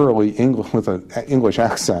an eerily with an English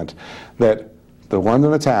accent, that the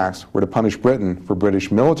London attacks were to punish Britain for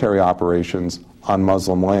British military operations on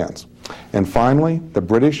Muslim lands. And finally, the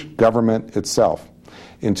British government itself.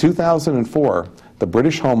 In 2004, the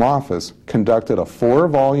British Home Office conducted a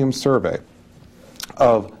 4-volume survey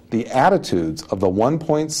of the attitudes of the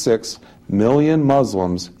 1.6 million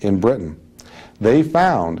Muslims in Britain. They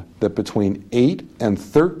found that between 8 and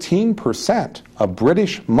 13% of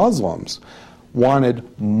British Muslims wanted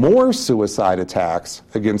more suicide attacks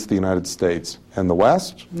against the United States and the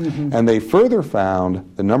West. Mm-hmm. And they further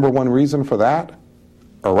found the number one reason for that,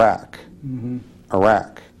 Iraq. Mm-hmm.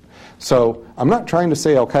 Iraq. So I'm not trying to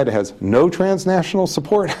say Al-Qaeda has no transnational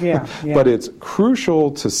support, but it's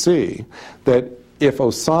crucial to see that if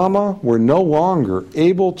Osama were no longer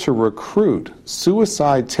able to recruit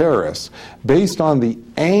suicide terrorists based on the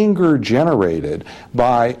anger generated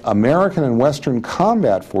by American and Western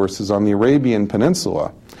combat forces on the Arabian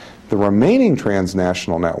Peninsula, the remaining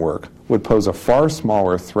transnational network would pose a far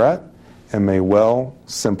smaller threat and may well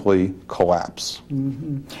simply collapse.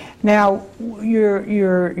 Mm-hmm. Now,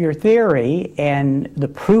 your theory and the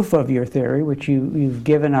proof of your theory, which you've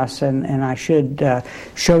given us, and I should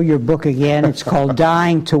show your book again. It's called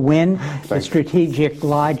Dying to Win, The Strategic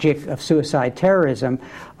Logic of Suicide Terrorism.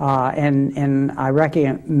 And I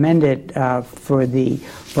recommend it both for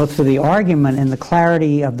the argument and the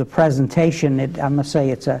clarity of the presentation. I must say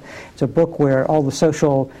it's a book where all the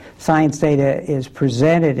social science data is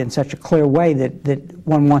presented in such a clear way that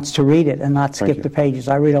one wants to read it and not skip the pages.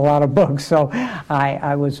 I read a lot of books, so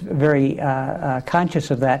I was very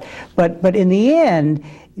conscious of that. But in the end,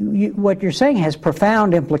 what you're saying has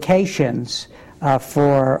profound implications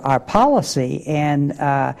for our policy, and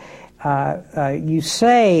you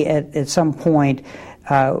say at some point,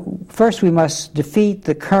 first we must defeat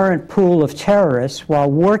the current pool of terrorists while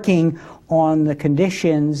working on the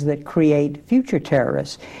conditions that create future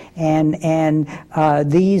terrorists. And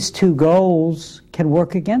these two goals can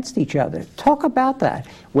work against each other. Talk about that.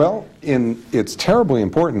 Well, it's terribly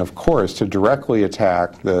important, of course, to directly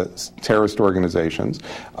attack the terrorist organizations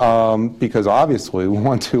because obviously we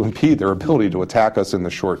want to impede their ability to attack us in the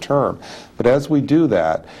short term. But as we do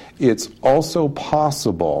that, it's also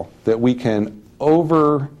possible that we can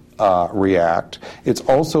react. It's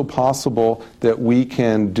also possible that we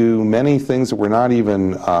can do many things that we're not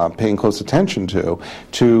even paying close attention to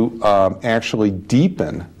actually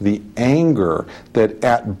deepen the anger that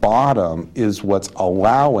at bottom is what's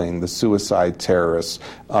allowing the suicide terrorists,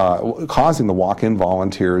 causing the walk-in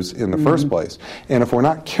volunteers in the first place. And if we're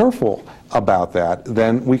not careful about that,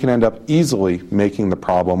 then we can end up easily making the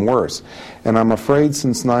problem worse. And I'm afraid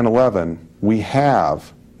since 9/11, we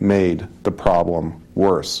have made the problem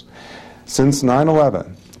worse. Since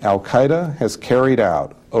 9/11, Al-Qaeda has carried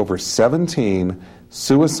out over 17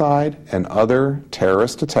 suicide and other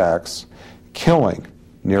terrorist attacks, killing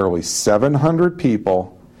nearly 700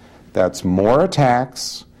 people. That's more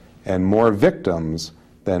attacks and more victims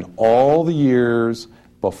than all the years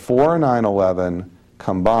before 9/11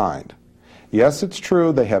 combined. Yes, it's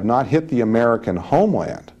true they have not hit the American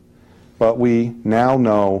homeland, but we now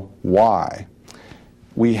know why.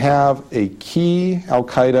 We have a key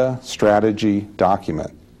Al-Qaeda strategy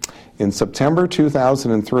document. In September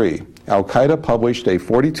 2003, Al-Qaeda published a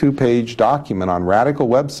 42-page document on radical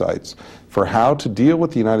websites for how to deal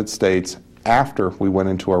with the United States after we went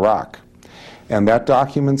into Iraq. And that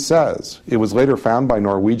document says, it was later found by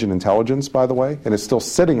Norwegian intelligence, by the way, and it's still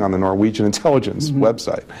sitting on the Norwegian intelligence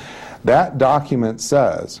website. That document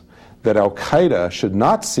says that Al-Qaeda should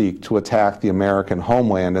not seek to attack the American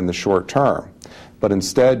homeland in the short term, but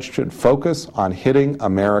instead should focus on hitting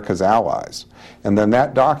America's allies. And then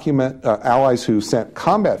that document, allies who sent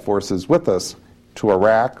combat forces with us to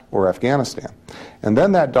Iraq or Afghanistan. And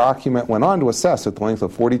then that document went on to assess at the length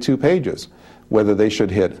of 42 pages whether they should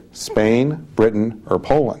hit Spain, Britain, or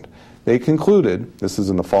Poland. They concluded, this is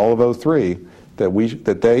in the fall of 2003,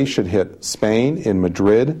 that they should hit Spain in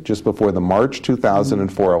Madrid just before the March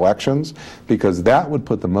 2004 elections, because that would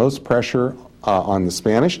put the most pressure on the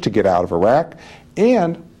Spanish to get out of Iraq,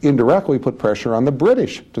 and indirectly put pressure on the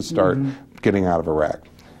British to start getting out of Iraq.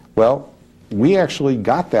 Well, we actually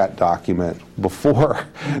got that document before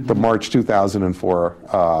the March 2004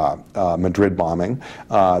 Madrid bombing.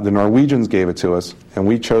 The Norwegians gave it to us, and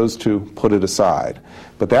we chose to put it aside.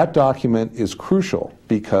 But that document is crucial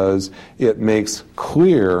because it makes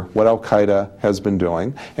clear what Al-Qaeda has been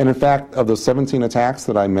doing. And in fact, of those 17 attacks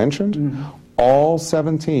that I mentioned, all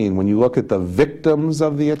 17, when you look at the victims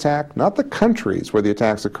of the attack, not the countries where the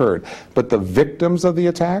attacks occurred, but the victims of the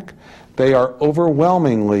attack, they are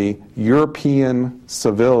overwhelmingly European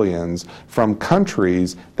civilians from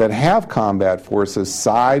countries that have combat forces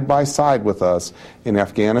side by side with us in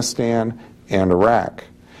Afghanistan and Iraq.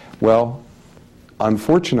 Well,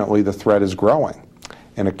 unfortunately, the threat is growing.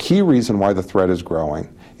 And a key reason why the threat is growing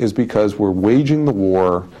is because we're waging the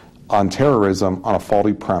war on terrorism on a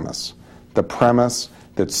faulty premise. The premise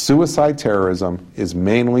that suicide terrorism is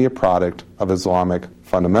mainly a product of Islamic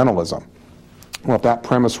fundamentalism. Well, if that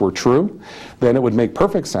premise were true, then it would make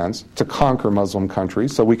perfect sense to conquer Muslim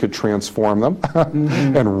countries so we could transform them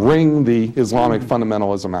and wring the Islamic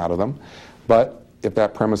fundamentalism out of them. But if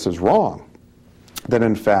that premise is wrong, then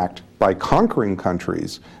in fact, by conquering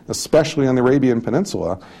countries, especially on the Arabian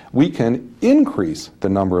Peninsula, we can increase the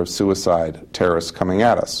number of suicide terrorists coming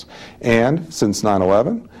at us. And since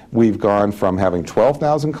 9/11, we've gone from having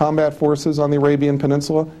 12,000 combat forces on the Arabian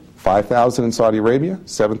Peninsula, 5,000 in Saudi Arabia,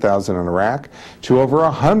 7,000 in Iraq, to over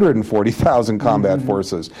 140,000 combat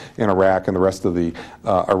forces in Iraq and the rest of the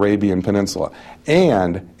Arabian Peninsula.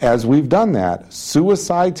 And as we've done that,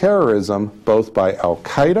 suicide terrorism, both by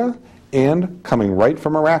Al-Qaeda and coming right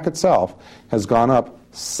from Iraq itself, has gone up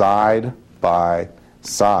side by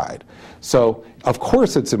side. So, of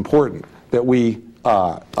course it's important that we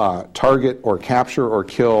target or capture or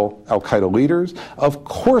kill Al-Qaeda leaders. Of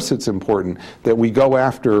course it's important that we go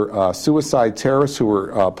after suicide terrorists who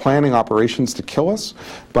are planning operations to kill us,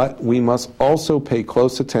 but we must also pay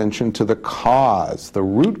close attention to the cause, the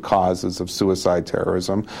root causes of suicide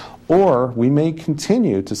terrorism, or we may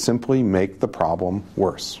continue to simply make the problem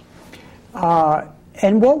worse.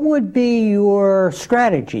 And what would be your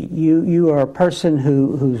strategy? You are a person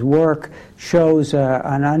whose work shows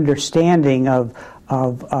an understanding of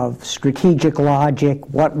strategic logic,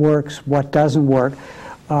 what works, what doesn't work.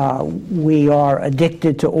 We are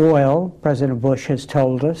addicted to oil, President Bush has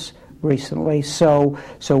told us recently, so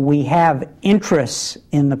we have interests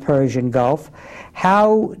in the Persian Gulf.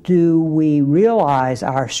 How do we realize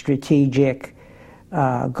our strategic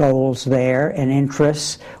goals there and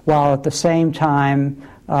interests while at the same time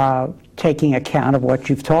taking account of what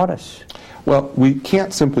you've taught us? Well, we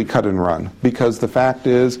can't simply cut and run, because the fact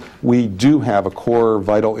is we do have a core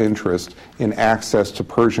vital interest in access to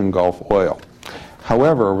Persian Gulf oil.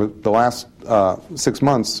 However, over the last 6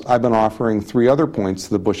 months, I've been offering 3 other points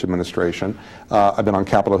to the Bush administration. I've been on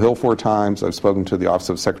Capitol Hill 4 times. I've spoken to the Office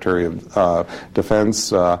of Secretary of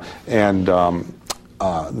Defense, and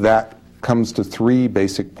that comes to 3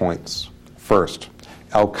 basic points. First,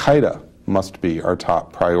 Al-Qaeda must be our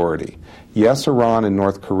top priority. Yes, Iran and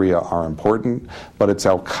North Korea are important, but it's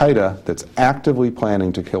Al-Qaeda that's actively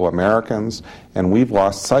planning to kill Americans, and we've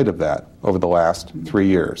lost sight of that over the last 3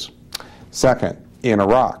 years. Second, in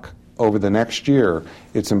Iraq, over the next year,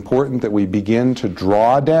 it's important that we begin to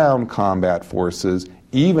draw down combat forces,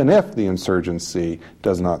 even if the insurgency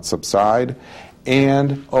does not subside.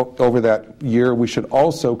 And over that year, we should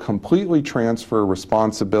also completely transfer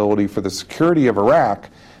responsibility for the security of Iraq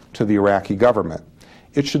to the Iraqi government.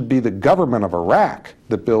 It should be the government of Iraq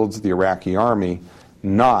that builds the Iraqi army,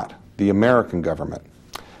 not the American government.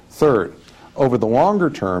 Third, over the longer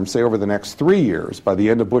term, say over the next 3 years, by the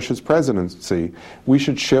end of Bush's presidency, we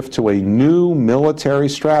should shift to a new military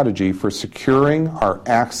strategy for securing our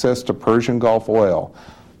access to Persian Gulf oil,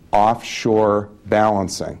 offshore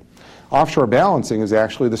balancing. Offshore balancing is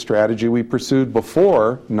actually the strategy we pursued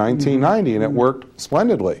before 1990, and it worked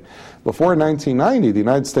splendidly. Before 1990, the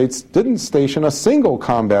United States didn't station a single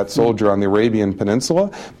combat soldier on the Arabian Peninsula,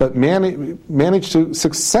 but managed to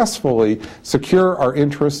successfully secure our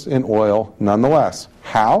interests in oil nonetheless.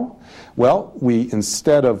 How? Well, we,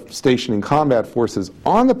 instead of stationing combat forces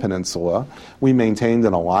on the peninsula, we maintained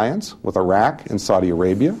an alliance with Iraq and Saudi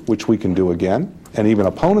Arabia, which we can do again. And even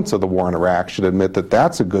opponents of the war in Iraq should admit that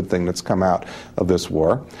that's a good thing that's come out of this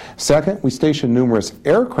war. Second, we stationed numerous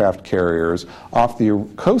aircraft carriers off the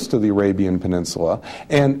coast of the Arabian Peninsula,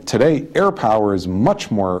 and today air power is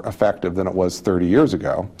much more effective than it was 30 years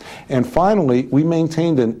ago. And finally, we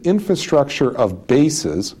maintained an infrastructure of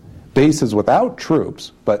bases without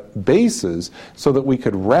troops, but bases so that we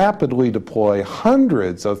could rapidly deploy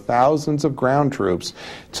hundreds of thousands of ground troops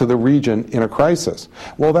to the region in a crisis.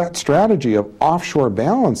 Well, that strategy of offshore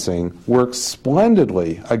balancing works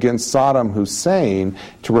splendidly against Saddam Hussein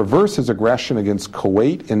to reverse his aggression against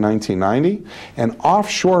Kuwait in 1990, and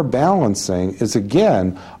offshore balancing is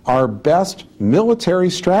again our best military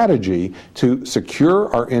strategy to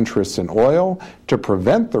secure our interests in oil, to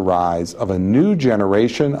prevent the rise of a new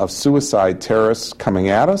generation of suicide terrorists coming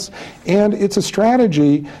at us, and it's a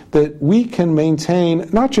strategy that we can maintain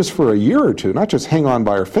not just for a year or two, not just hang on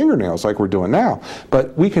by our fingernails like we're doing now,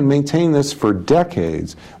 but we can maintain this for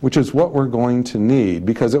decades, which is what we're going to need,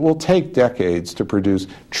 because it will take decades to produce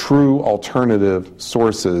true alternative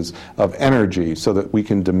sources of energy so that we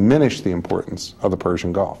can diminish the importance of the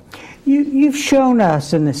Persian Gulf. You've shown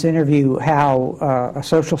us in this interview how a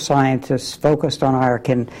social scientist focused on IR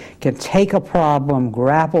can take a problem,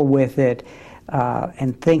 grapple with it,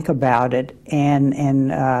 and think about it, and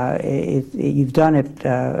you've done it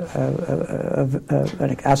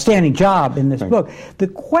an outstanding job in this book. The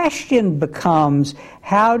question becomes,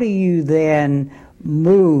 how do you then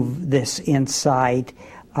move this insight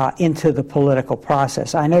into the political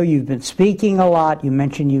process? I know you've been speaking a lot. You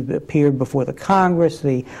mentioned you've appeared before the Congress,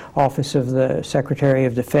 the Office of the Secretary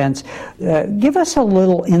of Defense. Give us a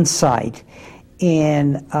little insight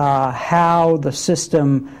in how the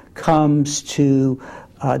system comes to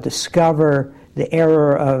discover the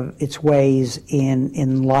error of its ways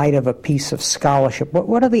in light of a piece of scholarship.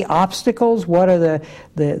 What are the obstacles? What are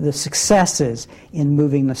the successes in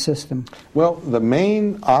moving the system? Well, the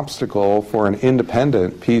main obstacle for an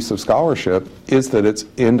independent piece of scholarship is that it's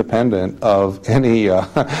independent of any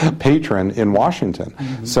patron in Washington.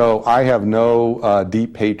 Mm-hmm. So I have no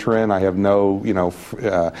deep patron. I have no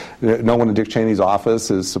one in Dick Cheney's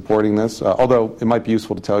office is supporting this. Although it might be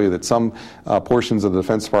useful to tell you that some portions of the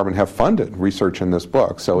Defense Department have funded research in this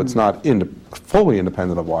book, so it's not fully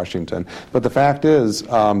independent of Washington. But the fact is,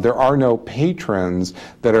 there are no patrons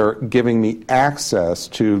that are giving me access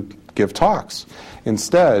to give talks.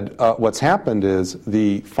 Instead, what's happened is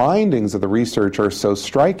the findings of the research are so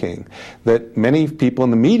striking that many people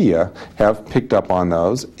in the media have picked up on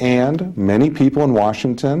those, and many people in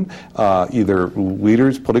Washington, either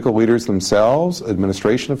political leaders themselves,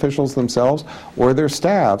 administration officials themselves, or their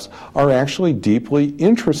staffs, are actually deeply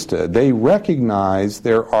interested. They recognize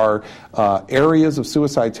there are areas of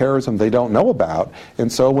suicide terrorism they don't know about,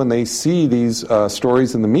 and so when they see these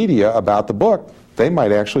stories in the media about the book, they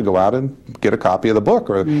might actually go out and get a copy of the book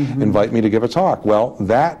or invite me to give a talk. Well,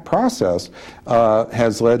 that process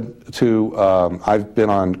has led to, I've been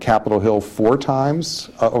on Capitol Hill 4 times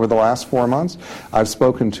over the last 4 months. I've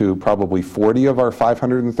spoken to probably 40 of our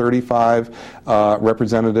 535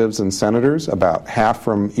 representatives and senators, about half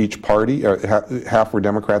from each party, half were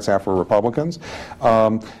Democrats, half were Republicans.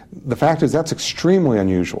 The fact is that's extremely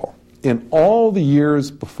unusual. In all the years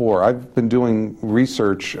before, I've been doing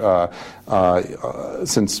research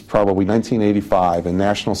since probably 1985 in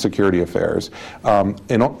national security affairs.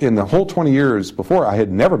 In the whole 20 years before, I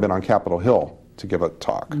had never been on Capitol Hill to give a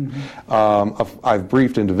talk. I've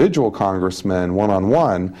briefed individual congressmen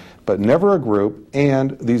one-on-one, but never a group,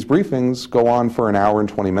 and these briefings go on for an hour and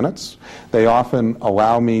 20 minutes. They often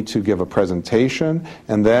allow me to give a presentation,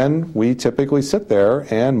 and then we typically sit there,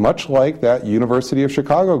 and much like that University of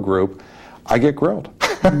Chicago group, I get grilled.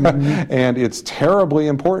 And it's terribly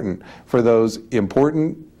important for those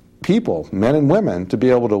important people, men and women, to be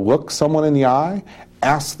able to look someone in the eye,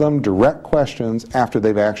 ask them direct questions after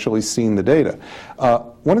they've actually seen the data.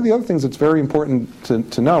 One of the other things that's very important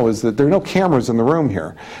to know is that there are no cameras in the room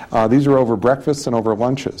here. These are over breakfasts and over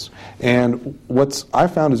lunches. And what I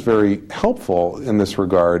found is very helpful in this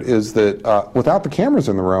regard is that without the cameras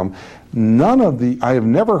in the room, I have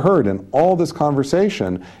never heard in all this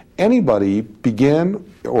conversation anybody begin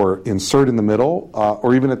or insert in the middle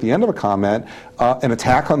or even at the end of a comment an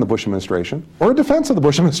attack on the Bush administration or a defense of the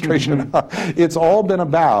Bush administration. It's all been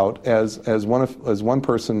about, as one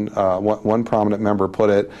person, one prominent member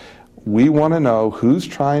put it, we want to know who's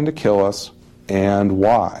trying to kill us and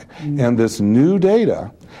why. And this new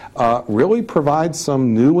data really provides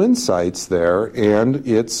some new insights there, and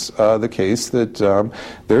it's the case that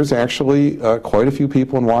there's actually quite a few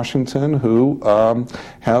people in Washington who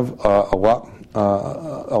have a lot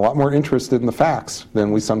more interest in the facts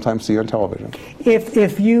than we sometimes see on television.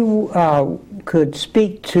 If you could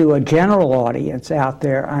speak to a general audience out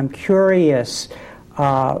there, I'm curious.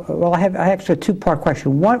 Well, I have actually a two-part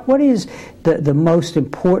question. What is the most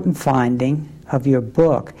important finding of your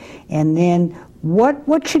book, and then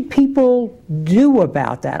what should people do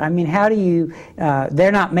about that? I mean, how do you?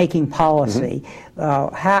 They're not making policy.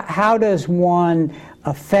 How does one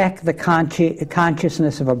affect the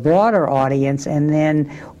consciousness of a broader audience, and then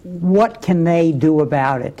what can they do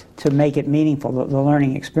about it to make it meaningful, the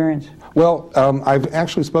learning experience? Well, I've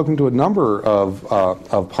actually spoken to a number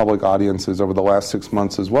of public audiences over the last 6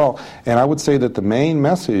 months as well, and I would say that the main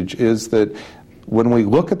message is that when we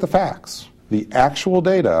look at the facts, the actual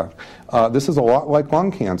data, this is a lot like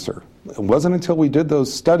lung cancer. It wasn't until we did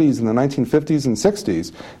those studies in the 1950s and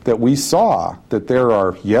 60s that we saw that there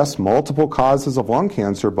are, yes, multiple causes of lung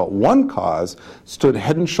cancer, but one cause stood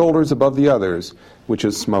head and shoulders above the others, which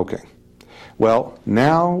is smoking. Well,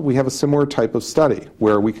 now we have a similar type of study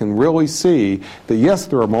where we can really see that, yes,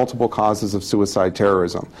 there are multiple causes of suicide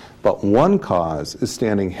terrorism, but one cause is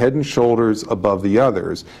standing head and shoulders above the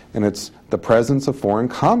others, and it's the presence of foreign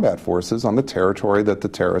combat forces on the territory that the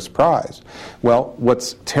terrorists prize. Well,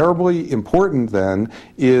 what's terribly important then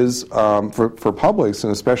is for publics,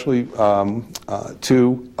 and especially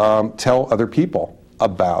to tell other people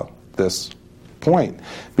about this point,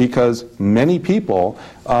 because many people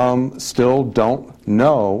still don't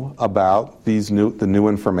know about the new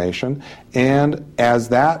information, and as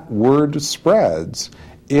that word spreads,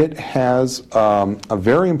 it has a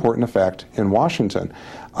very important effect in Washington.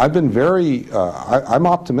 I've been I'm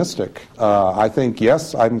optimistic. I think,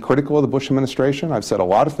 yes, I'm critical of the Bush administration. I've said a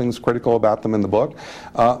lot of things critical about them in the book.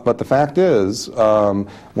 But the fact is, one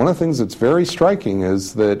of the things that's very striking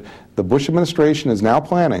is that the Bush administration is now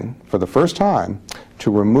planning, for the first time, to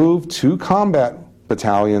remove 2 combat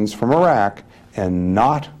battalions from Iraq and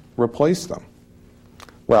not replace them.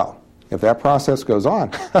 Well, if that process goes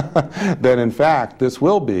on, then in fact this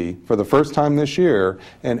will be, for the first time this year,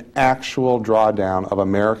 an actual drawdown of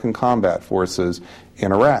American combat forces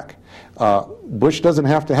in Iraq. Bush doesn't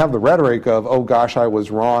have to have the rhetoric of, oh gosh, I was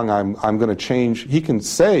wrong, I'm going to change. He can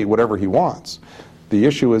say whatever he wants. The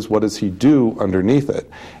issue is, what does he do underneath it?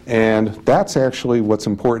 And that's actually what's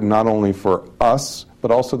important not only for us,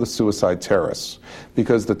 but also the suicide terrorists,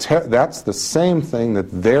 because that's the same thing that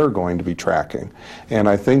they're going to be tracking. And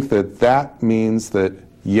I think that means that,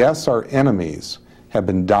 yes, our enemies have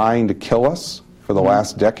been dying to kill us for the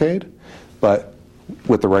last decade, but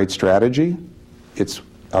with the right strategy, it's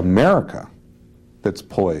America that's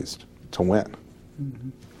poised to win.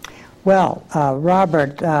 Well,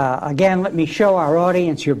 Robert, again, let me show our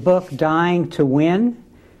audience your book, Dying to Win,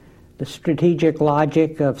 The Strategic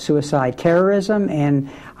Logic of Suicide Terrorism. And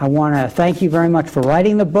I want to thank you very much for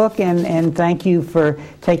writing the book, and thank you for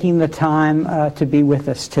taking the time to be with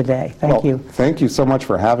us today. Thank you. Thank you so much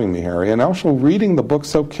for having me, Harry, and also reading the book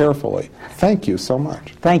so carefully. Thank you so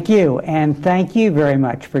much. Thank you, and thank you very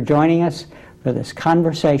much for joining us for this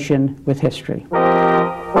conversation with history.